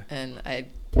Beach, and I'd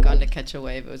gone to catch a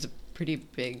wave. It was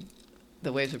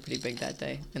the waves were pretty big that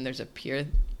day, and there's a pier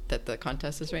that the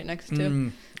contest is right next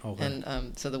to.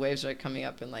 And so the waves are coming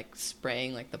up and like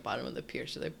spraying like the bottom of the pier,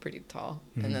 so they're pretty tall.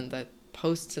 And then the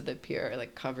posts of the pier are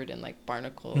like covered in like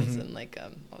barnacles and like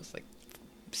almost like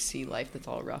sea life that's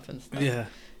all rough and stuff. Yeah.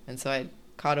 And so I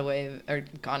caught a wave, or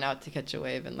gone out to catch a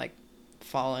wave, and like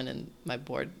fallen, and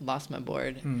lost my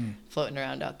board, floating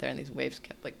around out there, and these waves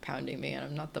kept like pounding me, and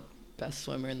I'm not the best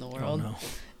swimmer in the world.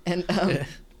 And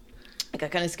I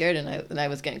got kind of scared, and I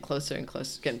was getting closer and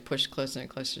closer, getting pushed closer and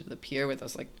closer to the pier where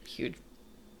those like huge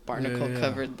barnacle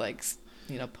covered like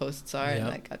posts are, and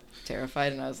I got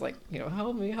terrified, and I was like,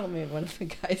 help me, and one of the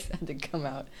guys had to come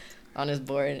out on his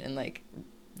board and like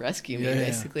rescue me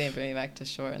basically and bring me back to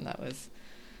shore, and that was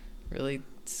really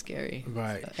scary,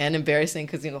 right? And embarrassing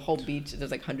because the whole beach,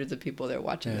 there's like hundreds of people there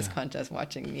watching this contest,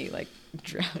 watching me like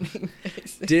drowning.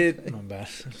 My bad.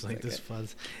 It's like this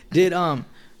fuzz.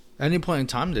 At any point in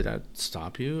time did that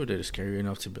stop you, or did it scare you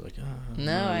enough to be like,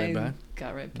 no, I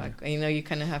got right back. You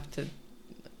kind of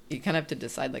have to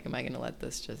decide, like, am I going to let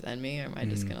this just end me, or am I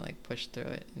just going to like push through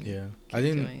it? And I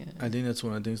think that's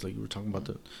one of the things, like you were talking about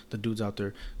the dudes out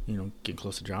there, getting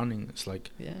close to drowning. It's like,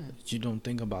 you don't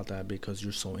think about that because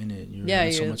you're so in it. You're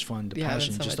having so much fun. The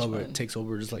passion just it takes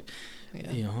over. Just like,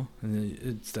 and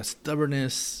it's that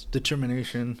stubbornness,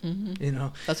 determination.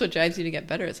 That's what drives you to get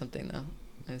better at something, though.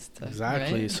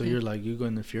 Exactly. Right? So you're like, you go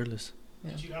in there fearless.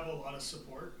 Yeah. Did you have a lot of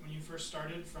support when you first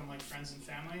started from like friends and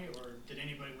family, or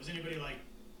was anybody like,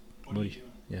 what are you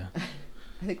doing? Yeah.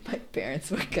 I think my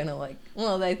parents were kind of like,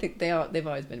 well, I think they've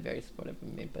always been very supportive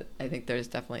of me, but I think there's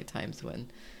definitely times when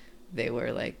they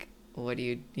were like, what do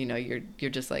you're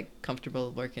just like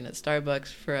comfortable working at Starbucks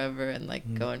forever and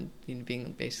like going,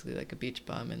 being basically like a beach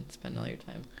bum and spending all your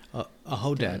time. A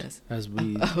hoe dad, as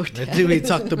we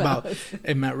talked about.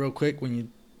 Hey Matt, real quick, when you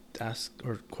ask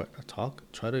or talk,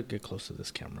 try to get close to this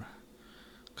camera,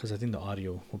 because I think the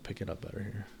audio will pick it up better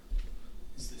here.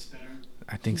 Is this better?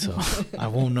 I think so. I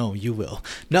won't know. You will.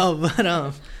 No,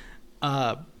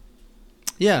 but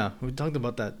yeah, we talked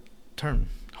about that term,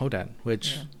 hoe dad,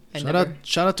 which. Yeah.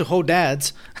 Shout out to hoe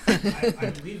dads.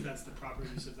 I believe that's the proper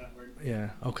use of that word.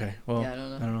 Yeah. Okay. Well, I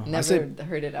don't know. Never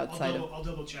heard it outside I'll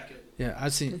double check it. Yeah,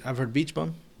 I've heard beach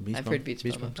bum. I've heard beach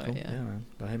bum. Cool. Yeah, man.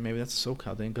 But hey, maybe that's a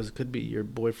SoCal thing, because it could be your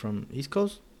boy from East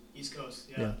Coast. East Coast.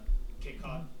 Yeah. Cape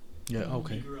Cod. Yeah.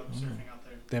 Okay. He grew up surfing out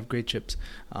there. They have great chips.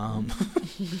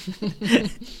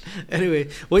 Anyway,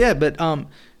 well, yeah, but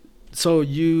so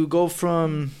you go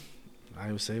from,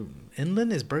 I would say,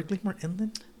 inland. Is Berkeley more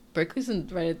inland? Berkeley's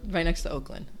right next to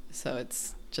Oakland, so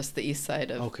it's just the east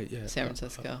side of San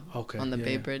Francisco. On the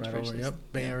Bay Bridge. Right over, yep,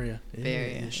 Bay Area. Bay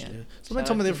Area, yeah. Somebody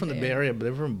told me they're from the Bay Area, but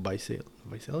they're from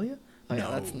Visalia? Oh,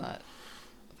 no, that's not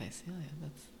Visalia.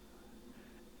 That's...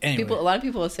 Anyway. A lot of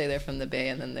people will say they're from the Bay,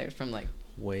 and then they're from like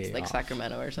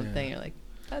Sacramento or something. Yeah. You're like,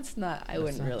 that's not. I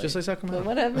wouldn't really. Just like Sacramento. But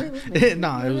whatever.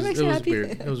 No, it was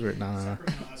weird. It was weird. No.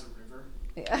 Sacramento has a river.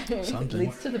 Yeah, something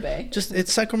leads to the Bay. Just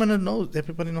it's Sacramento. Knows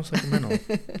everybody knows Sacramento.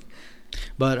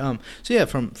 But so yeah,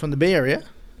 from the Bay Area,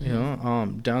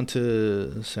 down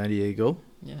to San Diego.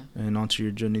 Yeah. And onto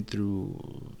your journey through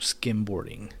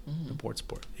skimboarding, the board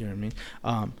sport. You know what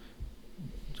I mean?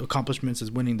 Accomplishments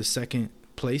is winning the second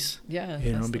place. Yeah.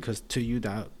 Because to you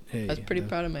that. Hey, I was pretty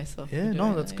proud of myself. Yeah,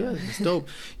 no, that's good. It's dope.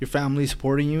 Your family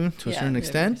supporting you to a certain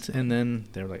extent, and then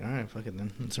they're like, all right, fuck it, then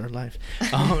it's our life.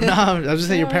 No, I was just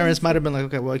saying your parents might have been like,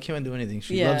 okay, well, I can't do anything.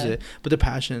 She loves it, but the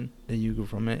passion that you grew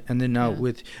from it, and then now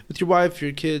with your wife,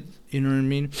 your kid, you know what I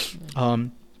mean?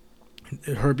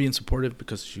 Her being supportive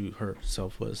because she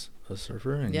herself was a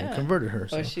surfer, and you converted her.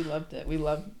 So. She loved it. We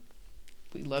loved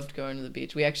going to the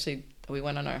beach. We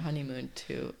went on our honeymoon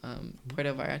to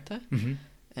Puerto Vallarta. Mm-hmm.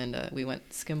 And we went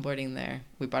skimboarding there.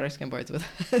 We brought our skimboards with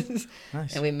us.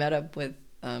 Nice. And we met up with,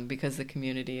 because the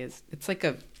community it's like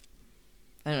I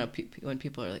don't know, when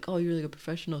people are like, oh, you're like a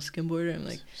professional skimboarder. I'm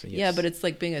like, yeah, but it's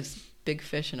like being a big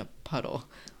fish in a puddle.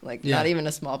 Like, not even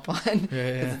a small pond.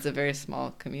 Because it's a very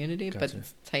small community, but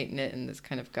it's tight-knit, and it's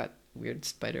kind of got weird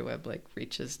spiderweb like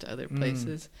reaches to other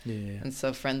places. And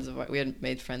so we had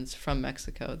made friends from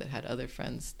Mexico that had other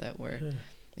friends that were,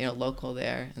 local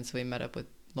there. And so we met up with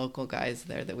local guys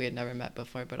there that we had never met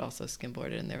before, but also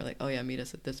skimboarded, and they were like, oh yeah, meet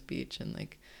us at this beach, and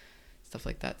like stuff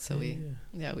like that. So we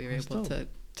were able to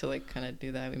like kind of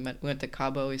do that. We went to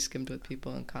Cabo. We skimmed with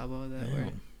people in Cabo that were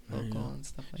local and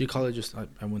stuff like that. You call it just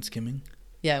I went skimming?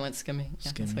 Yeah, I went skimming.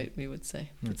 Yeah, that's what we would say.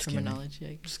 Terminology,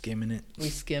 I guess. Skimming it. We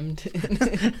skimmed.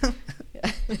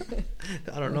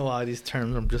 I don't know why these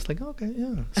terms. I'm just like, okay,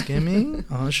 yeah, skimming.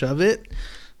 Shove it.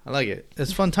 I like it.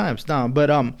 It's fun times. No, but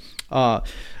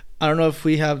I don't know if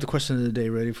we have the question of the day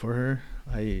ready for her.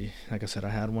 Like I said, I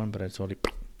had one, but I totally.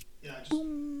 Yeah, I just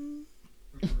remembered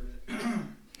it.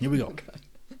 Here we go. Oh,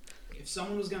 if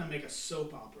someone was gonna make a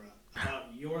soap opera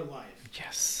about your life,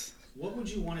 yes, what would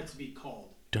you want it to be called?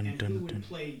 Dun, and dun, who would dun.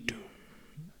 play you?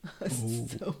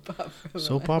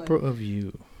 Soap opera of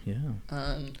you. Yeah.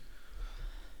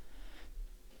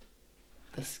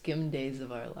 The skim days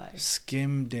of our lives.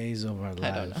 Skim days of our lives.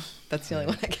 I don't know. That's the only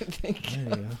one I can think of.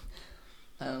 There you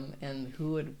go. And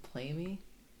who would play me?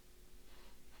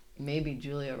 Maybe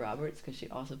Julia Roberts, because she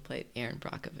also played Erin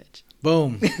Brockovich.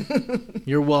 Boom.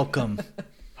 You're welcome.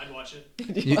 I'd watch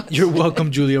it. You're welcome,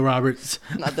 Julia Roberts.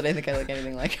 Not that I think I look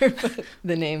anything like her, but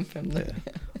the name from the...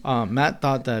 Matt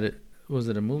thought that was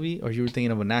it a movie, or you were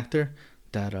thinking of an actor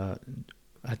that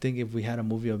I think if we had a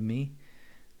movie of me,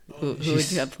 who would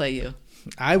you have play you?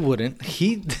 I wouldn't.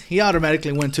 He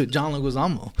automatically went to John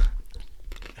Leguizamo.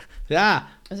 Yeah.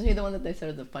 Wasn't he the one that they said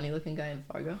was the funny looking guy in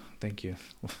Fargo? Thank you.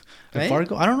 Right?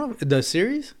 Fargo? I don't know. The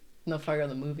series? No, Fargo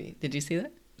the movie. Did you see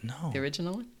that? No. The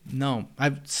original one? No.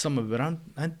 I've some of it.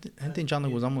 I think John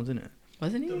Leguizamo's in it.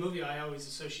 Wasn't he? The movie I always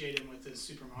associate him with is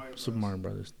Super Mario Bros. Super Mario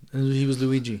Brothers. He was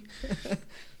Luigi.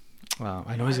 Wow.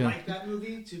 I know he's gonna. I like that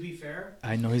movie. To be fair,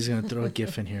 I know he's gonna throw a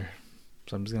GIF in here,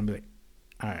 so I'm just gonna be like,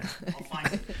 all right. I'll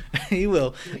find it. He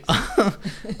will.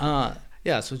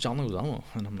 Yeah. So John Leguizamo,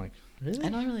 and I'm like, really? I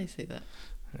don't really see that.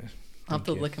 I'll have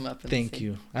to look him up and Thank see.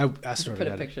 you. I Put started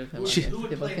a at picture it. of him. Who On would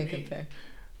People play can me? compare.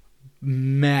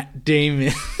 Matt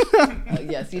Damon.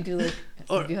 Yes, you do look.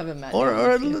 Or- You do have a Matt.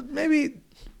 or Damon too. maybe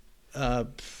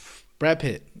Brad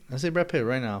Pitt. I say Brad Pitt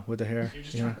right now with the hair. You're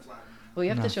just You know? trying to flatter me. Well, you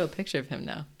have No. to show a picture of him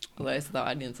now. Otherwise, the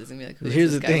audience is gonna be like, "Who does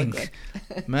Here's this the guy thing.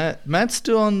 look like?" Matt's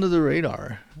still under the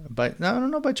radar, but no, I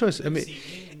don't know by choice. I mean, See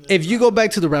me in the- if you go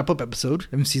back to the wrap up episode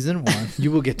in season 1,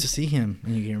 you will get to see him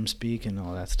and you hear him speak and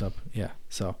all that stuff. Yeah.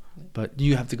 So, but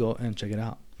you have to go and check it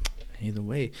out. Either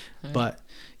way, Right. but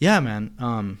yeah, man.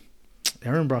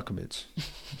 Erin Brockovich,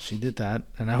 she did that,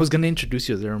 and I was gonna introduce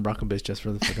you as Erin Brockovich just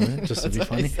for the fuck of it, just to That's be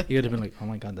what I funny. said. You would have been like, "Oh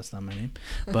my god, that's not my name,"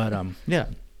 but yeah.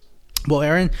 Well,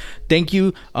 Erin, thank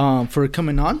you for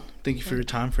coming on. Thank you for your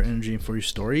time, for energy, and for your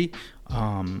story.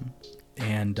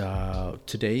 And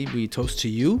today we toast to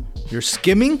you. You're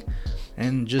skimming,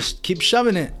 and just keep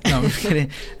shoving it. No, I'm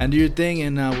kidding. And do your thing,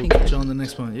 and we'll Thank catch you. you on the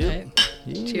next one. Yeah. Right.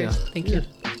 Yeah. Cheers. Thank you.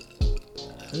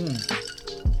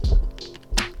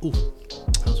 Ooh,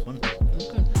 that was fun.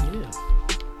 Okay. Yeah.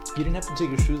 You didn't have to take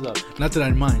your shoes off. Not that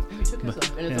I mind. We took But- this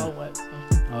off, and it's yeah. all wet. So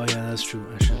Oh yeah, that's true.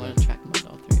 I I should want to track mud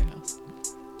all through your house.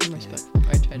 I'm respectful.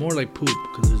 I tried. more like poop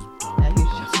because there's. Yeah,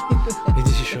 Hey, did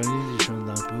you show you? Did you show them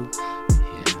that poop?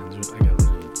 Yeah, I got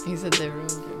really. He said they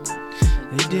ruined your mat.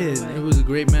 They did. It was a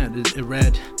great mat. It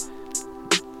read,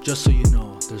 "Just so you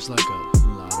know, there's like a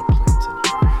lot of plants in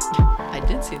here." I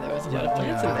did see there was a lot of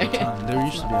plants in a there. ton. There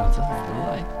used to be outside.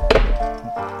 Why?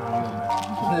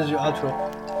 There's your outro.